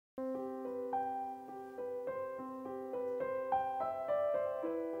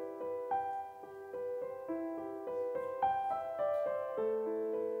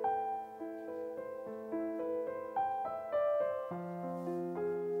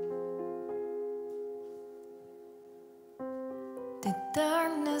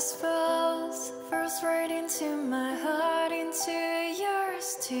Darkness falls first right into my heart, into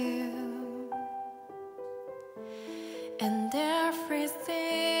yours too. And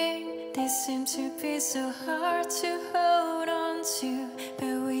everything, they seem to be so hard to hold on to.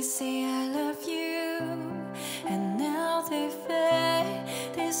 But we say I love you, and now they fade.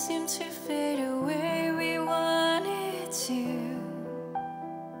 They seem to fade away, we wanted to.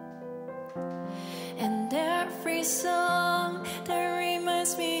 And every song that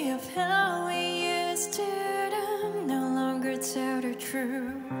reminds me of how we used to do no longer tell the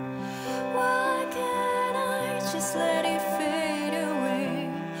truth. Why can't I just let it fade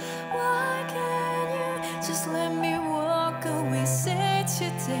away? Why can't you just let me walk away? Say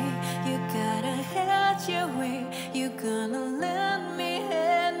today you gotta head your way, you gonna let me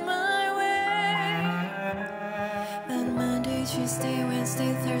head my way. But Monday, Tuesday,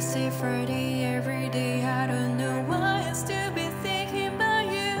 Wednesday, Thursday, Friday, every day I don't know why I still be thinking about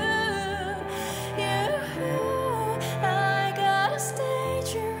you. I gotta stay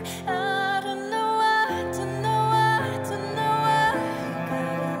true. I don't know why, don't know why, don't know why. You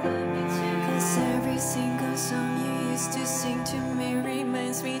gotta love me too. 'Cause every single song you used to sing to me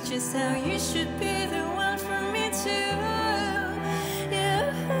reminds me just how you should be the one for me too.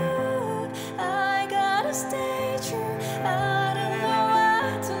 I gotta stay true. I don't know why,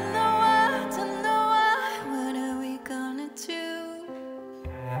 don't know why, don't know why. What are we gonna do?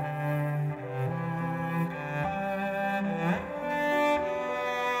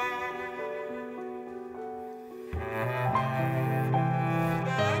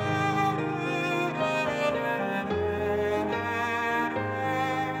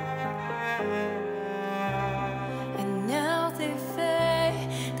 And now they fade,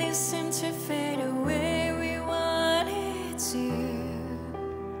 they seem to fade away, we wanted to.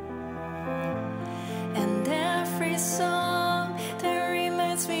 And every song that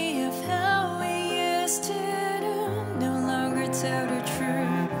reminds me of how we used to do no longer tell the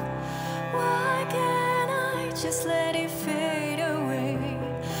truth. Why can't I just let it fade away?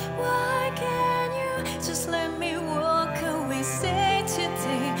 Why can't you just let me walk away? Say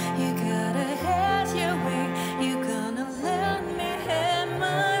today you gotta head your way, you gonna let me head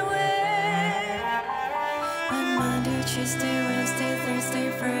my way. On Monday, Tuesday, Wednesday, Thursday,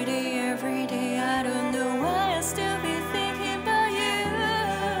 Friday, every day I don't know why I still be thinking about you.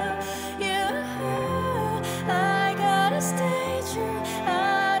 I gotta stay true. I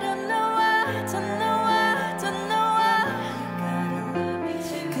don't know why, don't know why, don't know why. You gotta love me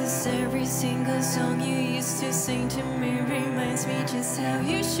too. 'Cause every single song you used to sing to me reminds me just how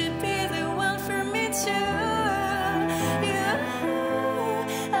you should be the one for me too.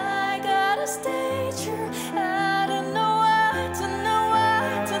 I gotta stay true. I don't know why, don't know why,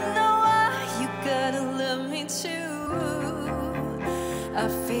 don't know why. You gotta love me too. I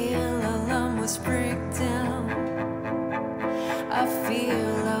feel I'll almost break down. I feel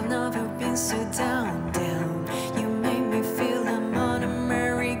I've never been so down, down. You make me feel I'm on a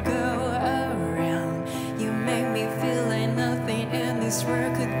merry-go-around. You make me feel like nothing in this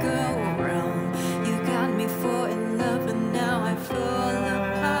world could go wrong. You got me falling in love and now I fall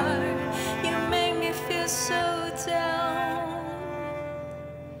apart. You make me feel so down.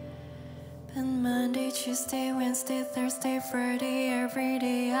 But Monday, Tuesday, Wednesday, Thursday, Friday, every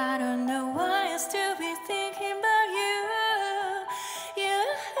day I don't know why I still be thinking about you.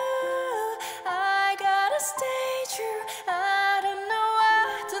 I gotta stay true. I don't know why,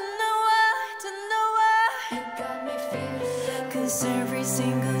 don't know why, don't know why. You got me feeling. 'Cause every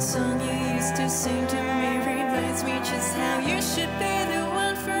single song you used to sing to me reminds me just how you should be